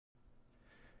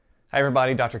Hi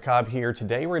everybody, Dr. Cobb here.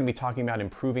 Today we're going to be talking about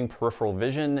improving peripheral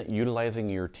vision utilizing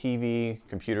your TV,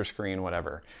 computer screen,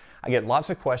 whatever. I get lots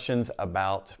of questions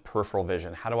about peripheral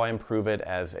vision. How do I improve it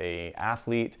as an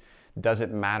athlete? Does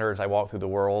it matter as I walk through the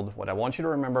world? What I want you to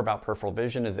remember about peripheral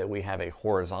vision is that we have a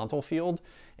horizontal field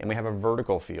and we have a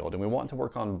vertical field, and we want to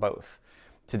work on both.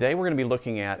 Today we're going to be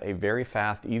looking at a very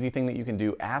fast, easy thing that you can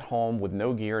do at home with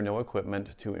no gear, no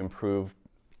equipment to improve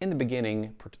in the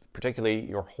beginning, particularly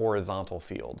your horizontal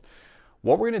field.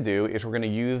 What we're going to do is we're going to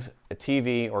use a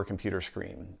TV or computer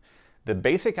screen. The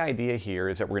basic idea here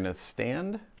is that we're going to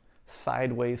stand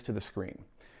sideways to the screen.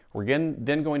 We're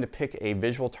then going to pick a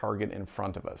visual target in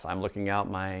front of us. I'm looking out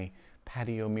my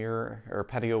patio mirror or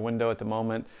patio window at the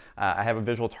moment. I have a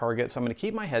visual target, so I'm going to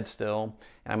keep my head still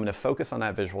and I'm going to focus on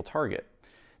that visual target.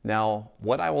 Now,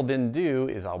 what I will then do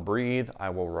is I'll breathe,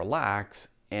 I will relax,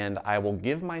 and I will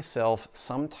give myself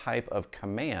some type of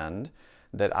command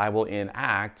that I will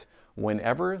enact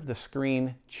whenever the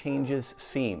screen changes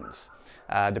scenes.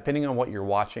 Depending on what you're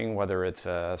watching, whether it's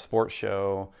a sports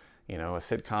show, a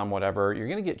sitcom, whatever, you're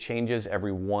going to get changes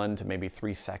every 1 to maybe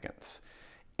 3 seconds.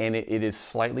 And it is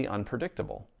slightly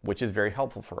unpredictable, which is very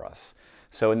helpful for us.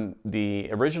 So in the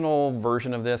original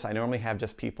version of this, I normally have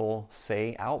just people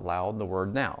say out loud the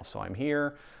word now. So I'm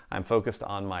here, I'm focused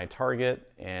on my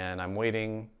target, and I'm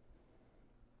waiting.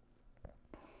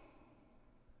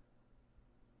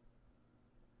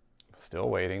 Still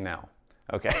waiting now.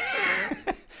 Okay.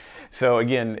 So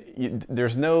again,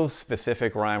 there's no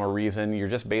specific rhyme or reason. You're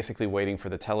just basically waiting for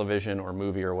the television or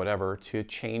movie or whatever to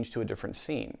change to a different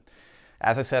scene.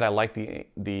 As I said, I like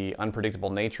the unpredictable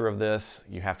nature of this.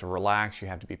 You have to relax, you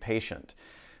have to be patient.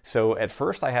 So at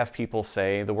first I have people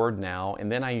say the word now,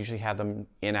 and then I usually have them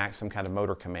enact some kind of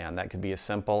motor command. That could be as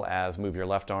simple as move your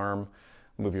left arm,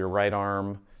 move your right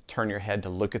arm, turn your head to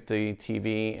look at the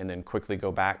TV, and then quickly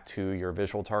go back to your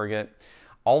visual target.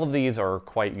 All of these are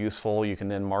quite useful. You can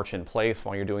then march in place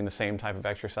while you're doing the same type of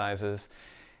exercises.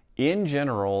 In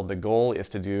general, the goal is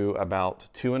to do about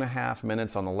 2.5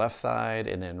 minutes on the left side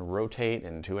and then rotate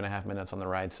in 2.5 minutes on the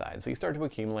right side. So you start to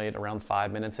accumulate around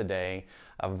 5 minutes a day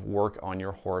of work on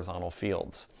your horizontal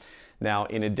fields. Now,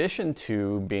 in addition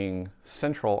to being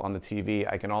central on the TV,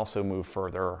 I can also move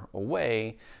further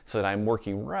away so that I'm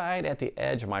working right at the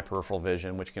edge of my peripheral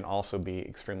vision, which can also be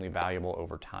extremely valuable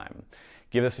over time.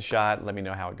 Give this a shot. Let me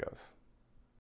know how it goes.